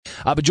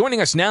But joining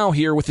us now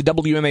here with the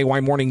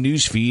WMAY Morning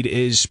News Feed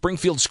is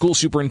Springfield School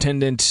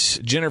Superintendent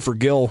Jennifer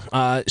Gill.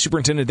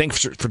 Superintendent,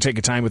 thanks for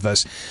taking time with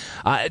us.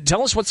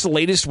 Tell us what's the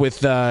latest with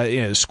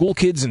school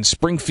kids in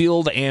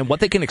Springfield and what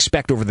they can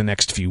expect over the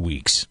next few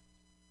weeks.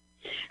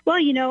 Well,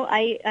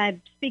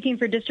 I'm speaking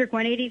for District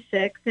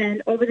 186,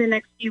 and over the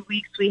next few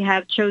weeks, we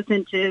have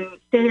chosen to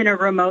stay in a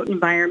remote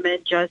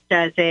environment just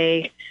as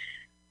a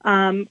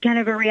kind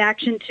of a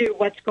reaction to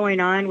what's going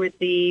on with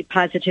the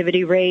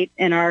positivity rate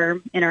in our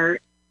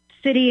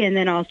city and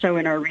then also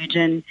in our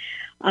region.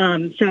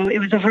 So it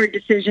was a hard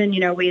decision.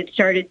 We had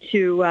started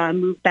to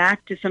move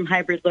back to some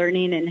hybrid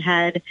learning and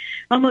had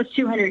almost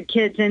 200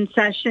 kids in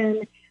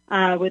session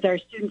with our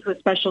students with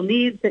special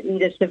needs that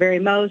need us the very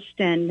most.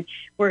 And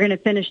we're going to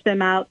finish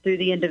them out through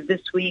the end of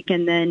this week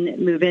and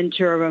then move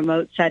into a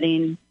remote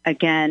setting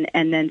again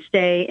and then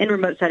stay in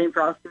remote setting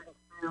for all students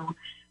through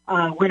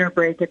winter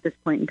break at this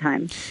point in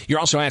time. You're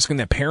also asking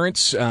that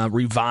parents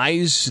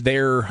revise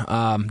their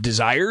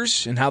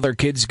desires and how their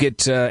kids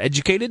get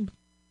educated?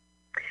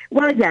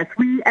 Well, yes.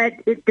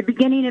 At the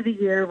beginning of the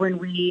year when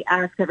we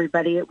asked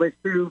everybody, it was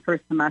through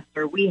first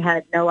semester. We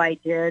had no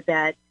idea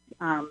that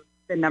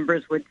the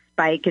numbers would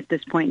spike at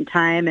this point in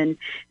time. And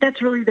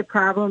that's really the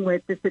problem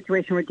with the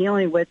situation we're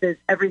dealing with is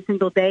every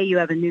single day you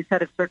have a new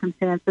set of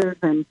circumstances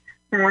and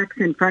facts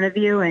in front of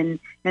you and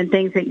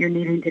things that you're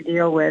needing to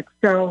deal with.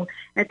 So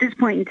at this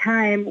point in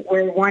time,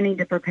 we're wanting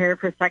to prepare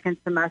for second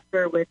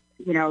semester with,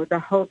 the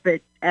hope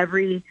that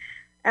every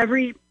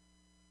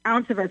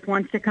ounce of us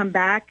wants to come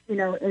back,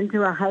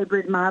 into a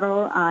hybrid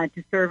model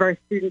to serve our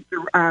students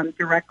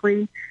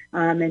directly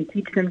and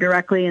teach them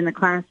directly in the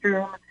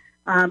classroom.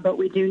 But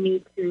we do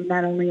need to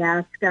not only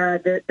ask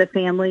the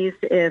families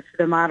if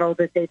the model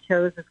that they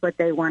chose is what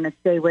they want to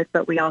stay with,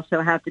 but we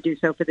also have to do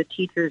so for the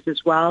teachers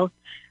as well.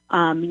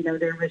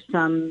 There was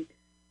some,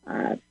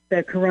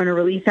 the Corona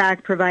Relief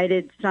Act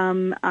provided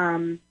some,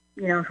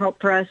 help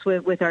for us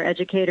with our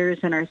educators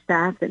and our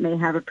staff that may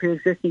have a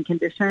pre-existing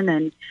condition.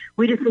 And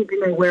we just need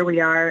to know where we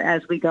are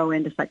as we go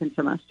into second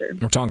semester.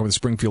 We're talking with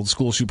Springfield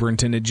School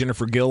Superintendent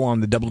Jennifer Gill on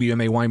the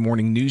WMAY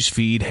Morning News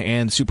Feed.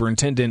 And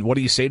Superintendent, what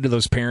do you say to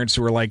those parents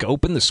who are like,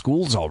 open the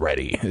schools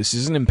already? This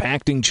isn't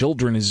impacting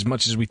children as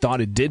much as we thought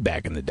it did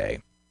back in the day.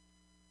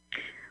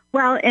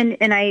 Well, and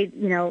I,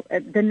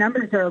 the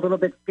numbers are a little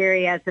bit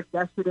scary. As of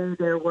yesterday,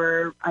 there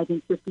were, I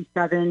think,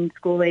 57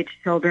 school-age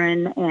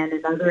children and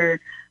another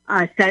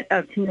set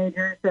of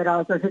teenagers that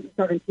also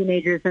 57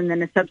 teenagers and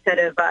then a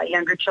subset of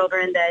younger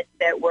children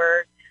that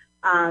were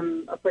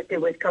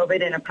afflicted with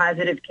COVID in a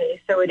positive case.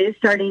 So it is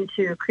starting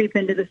to creep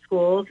into the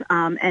schools.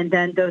 And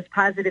then those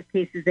positive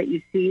cases that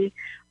you see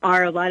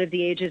are a lot of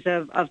the ages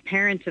of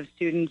parents of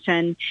students.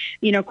 And,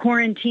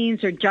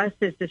 quarantines are just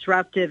as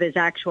disruptive as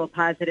actual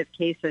positive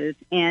cases.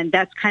 And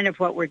that's kind of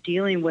what we're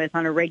dealing with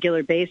on a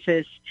regular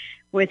basis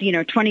with,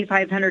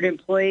 2,500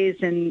 employees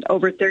and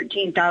over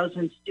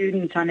 13,000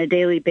 students on a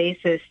daily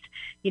basis.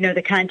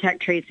 The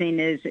contact tracing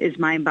is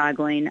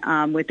mind-boggling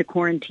with the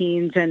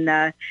quarantines and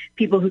the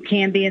people who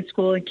can be in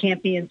school and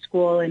can't be in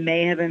school and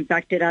may have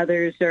infected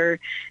others or,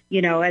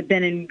 have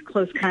been in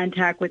close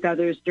contact with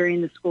others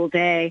during the school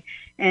day.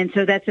 And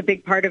so that's a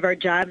big part of our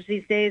jobs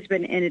these days,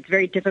 and it's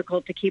very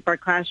difficult to keep our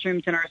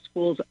classrooms and our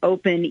schools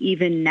open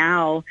even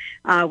now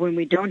when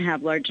we don't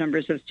have large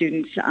numbers of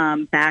students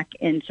back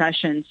in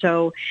session.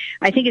 So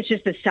I think it's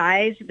just the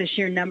size, the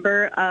sheer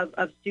number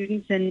of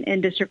students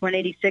in District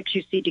 186.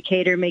 You see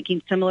Decatur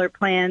making similar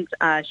plans.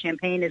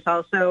 Champaign has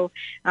also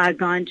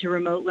gone to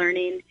remote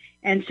learning.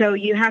 And so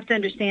you have to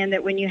understand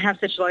that when you have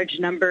such large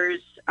numbers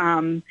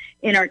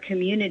in our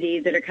community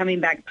that are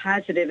coming back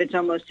positive, it's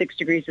almost 6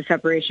 degrees of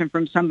separation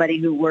from somebody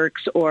who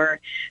works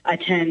or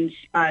attends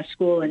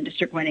school in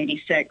District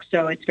 186.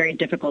 So it's very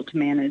difficult to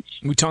manage.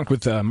 We talked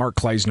with Mark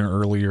Kleisner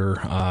earlier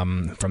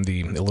from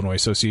the Illinois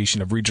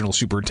Association of Regional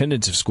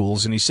Superintendents of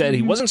Schools, and he said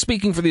he wasn't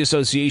speaking for the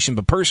association,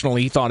 but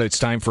personally he thought it's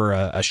time for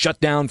a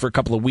shutdown for a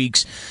couple of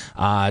weeks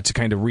to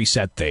kind of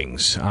reset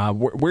things.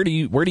 Where do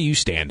you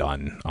stand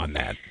on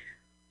that?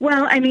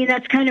 Well, I mean,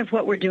 that's kind of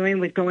what we're doing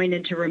with going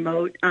into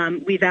remote.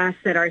 We've asked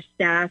that our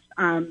staff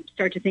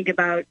start to think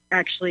about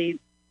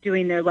actually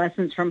doing their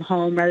lessons from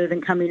home rather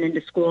than coming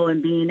into school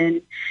and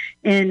being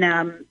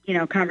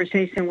in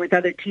conversation with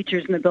other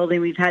teachers in the building.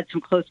 We've had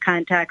some close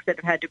contacts that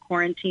have had to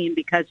quarantine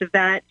because of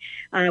that.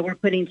 We're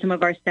putting some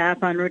of our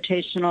staff on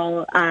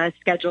rotational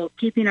schedules,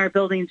 keeping our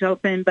buildings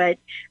open, but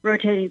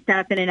rotating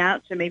staff in and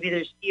out. So maybe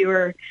there's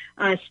fewer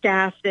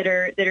staff that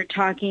are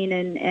talking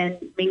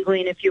and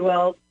mingling, if you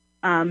will,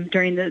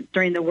 during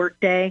the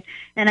workday.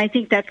 And I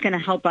think that's going to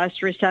help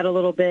us reset a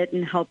little bit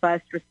and help us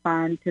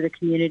respond to the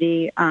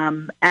community.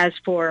 As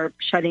for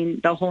shutting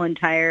the whole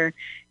entire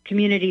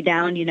community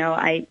down,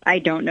 I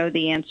don't know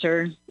the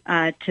answer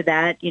to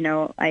that.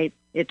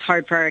 it's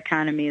hard for our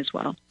economy as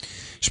well.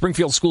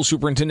 Springfield School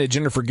Superintendent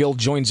Jennifer Gill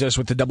joins us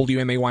with the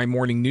WMAY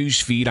Morning News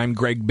Feed. I'm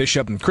Greg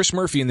Bishop, and Chris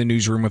Murphy in the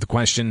newsroom with a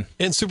question.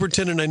 And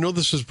Superintendent, I know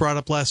this was brought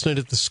up last night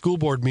at the school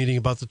board meeting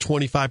about the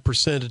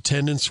 25%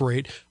 attendance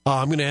rate.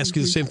 I'm going to ask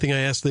you the same thing I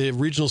asked the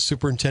regional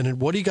superintendent.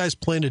 What do you guys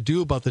plan to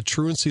do about the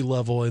truancy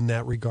level in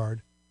that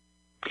regard?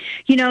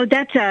 You know,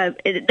 that's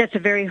a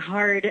very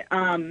hard,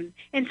 and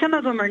some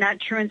of them are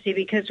not truancy,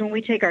 because when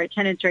we take our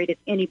attendance rate,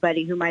 it's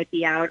anybody who might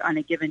be out on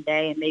a given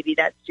day, and maybe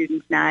that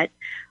student's not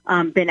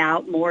been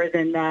out more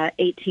than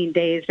 18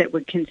 days that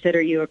would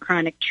consider you a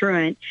chronic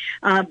truant.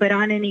 But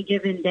on any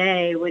given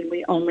day, when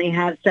we only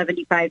have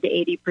 75 to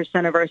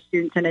 80% of our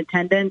students in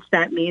attendance,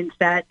 that means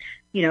that,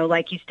 you know,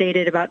 like you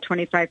stated, about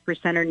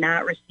 25% are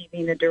not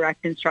receiving the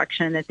direct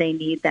instruction that they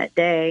need that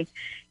day.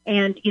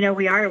 And, you know,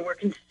 we're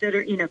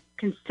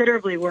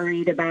considerably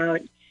worried about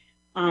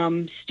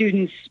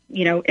students,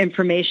 you know,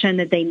 information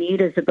that they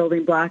need as a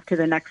building block to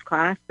the next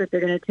class that they're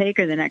going to take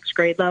or the next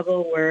grade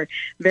level. We're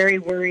very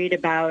worried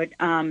about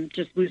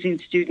just losing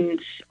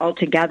students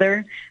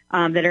altogether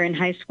that are in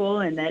high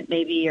school and that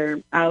maybe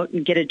are out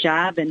and get a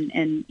job,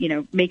 and you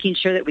know, making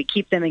sure that we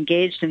keep them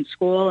engaged in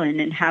school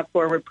and have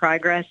forward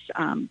progress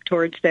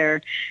towards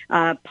their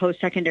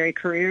post-secondary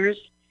careers.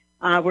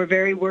 We're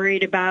very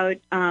worried about,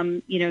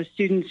 you know,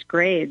 students'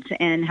 grades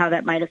and how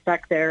that might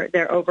affect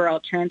their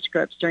overall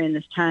transcripts during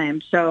this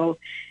time. So,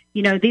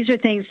 you know, these are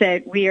things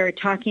that we are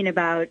talking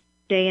about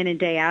day in and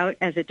day out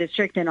as a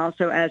district, and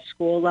also as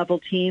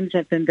school-level teams.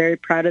 I've been very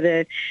proud of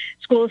the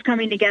schools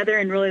coming together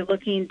and really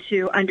looking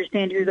to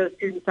understand who those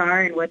students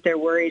are and what their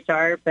worries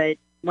are. But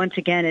once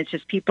again, it's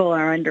just people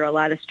are under a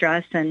lot of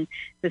stress, and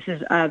this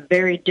is a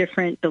very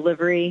different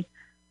delivery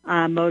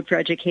mode for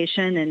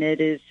education, and it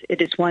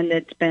is one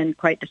that's been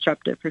quite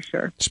disruptive for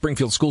sure.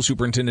 Springfield School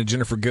Superintendent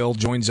Jennifer Gill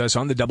joins us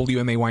on the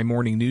WMAY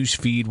Morning News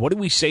Feed. What do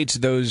we say to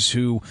those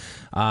who,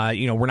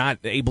 you know, were not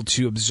able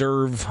to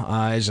observe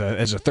as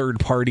a third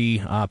party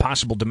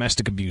possible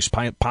domestic abuse,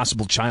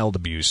 possible child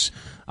abuse?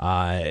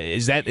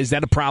 Is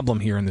that a problem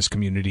here in this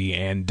community,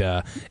 and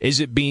is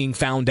it being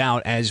found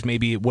out as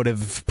maybe it would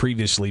have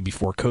previously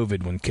before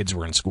COVID when kids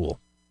were in school?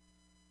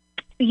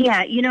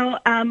 Yeah, you know,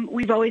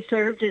 we've always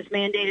served as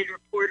mandated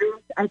reporters.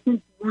 I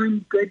think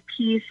one good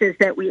piece is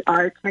that we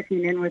are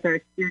checking in with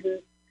our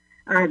students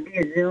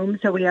via Zoom,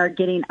 so we are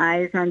getting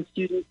eyes on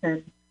students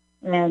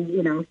and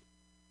you know,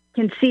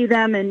 can see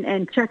them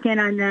and check in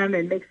on them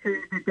and make sure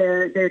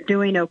that they're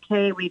doing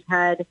okay. We've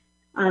had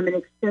an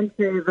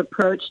extensive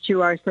approach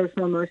to our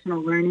social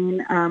emotional learning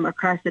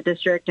across the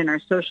district, and our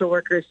social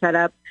workers set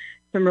up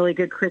some really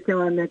good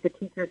curriculum that the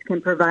teachers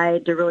can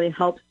provide to really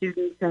help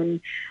students.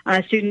 And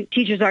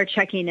teachers are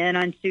checking in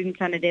on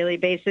students on a daily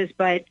basis,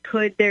 but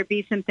could there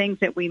be some things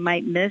that we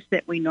might miss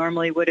that we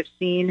normally would have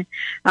seen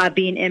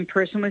being in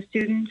person with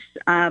students?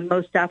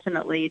 Most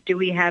definitely. Do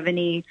we have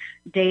any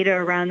data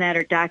around that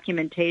or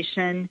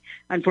documentation?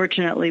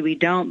 Unfortunately, we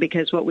don't,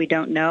 because what we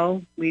don't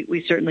know,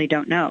 we certainly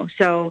don't know.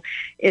 So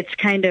it's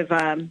kind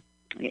of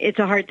it's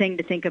a hard thing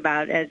to think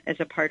about as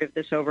a part of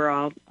this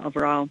overall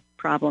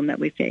problem that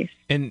we face.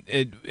 And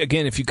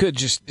again, if you could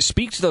just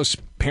speak to those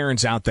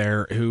parents out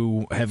there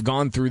who have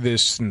gone through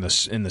this in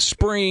the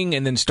spring,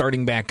 and then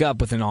starting back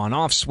up with an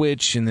on-off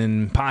switch, and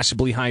then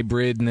possibly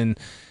hybrid, and then,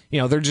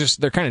 you know,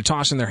 they're kind of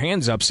tossing their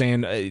hands up,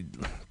 saying,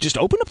 just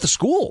open up the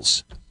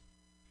schools.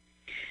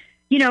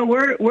 You know,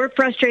 we're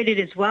frustrated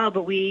as well,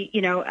 but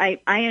I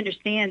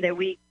understand that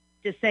we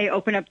just say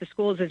open up the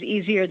schools is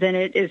easier than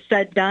it is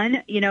said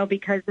done, you know,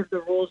 because of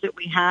the rules that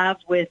we have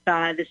with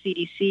the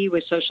CDC,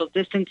 with social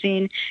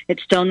distancing.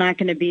 It's still not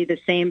going to be the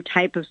same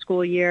type of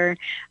school year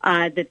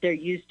that they're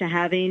used to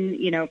having,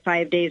 you know,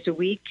 5 days a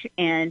week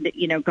and,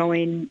 you know,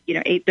 going, you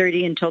know,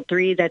 8:30 until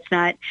 3. That's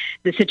not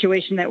the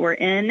situation that we're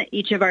in.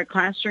 Each of our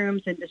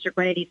classrooms in District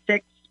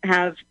 186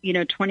 have, you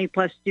know, 20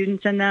 plus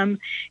students in them.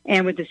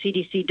 And with the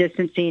CDC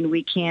distancing,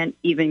 we can't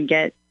even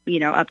get, you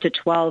know, up to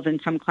 12 in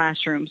some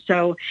classrooms.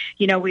 So,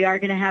 you know, we are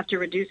going to have to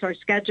reduce our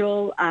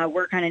schedule,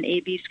 work on an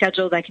A-B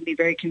schedule that can be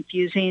very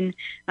confusing.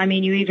 I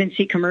mean, you even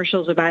see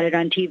commercials about it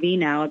on TV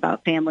now,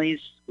 about families,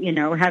 you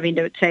know, having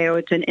to say, oh,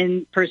 it's an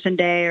in-person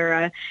day or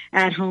a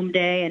at-home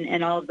day,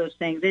 and all of those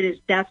things. It has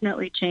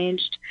definitely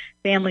changed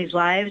families'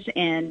 lives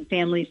and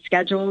families'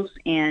 schedules,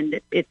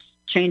 and it's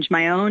changed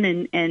my own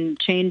and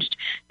changed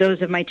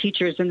those of my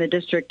teachers in the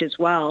district as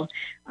well.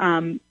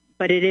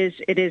 But it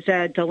is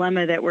a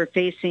dilemma that we're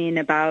facing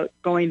about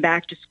going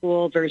back to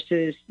school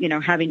versus, you know,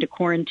 having to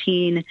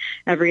quarantine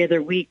every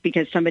other week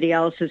because somebody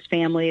else's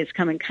family has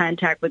come in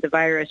contact with the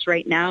virus.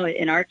 Right now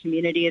in our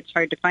community, it's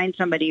hard to find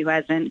somebody who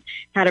hasn't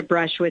had a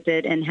brush with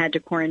it and had to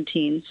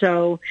quarantine.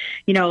 So,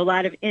 you know, a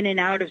lot of in and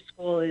out of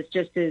school is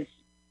just as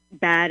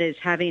bad as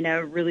having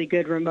a really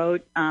good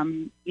remote,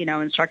 you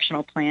know,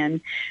 instructional plan.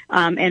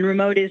 And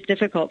remote is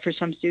difficult for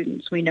some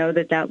students. We know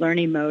that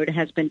learning mode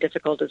has been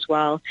difficult as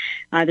well.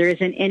 There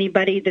isn't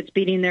anybody that's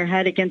beating their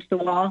head against the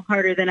wall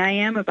harder than I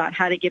am about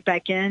how to get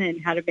back in and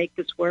how to make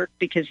this work,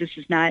 because this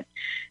is not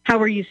how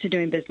we're used to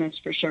doing business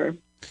for sure.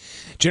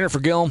 Jennifer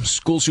Gill,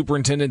 school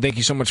superintendent, thank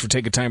you so much for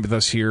taking time with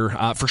us here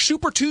for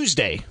Super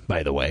Tuesday,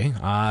 by the way.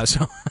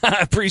 So I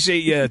appreciate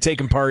you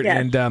taking part,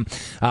 Yes. and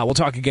we'll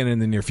talk again in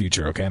the near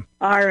future, okay?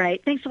 All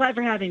right. Thanks a lot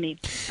for having me.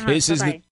 This is the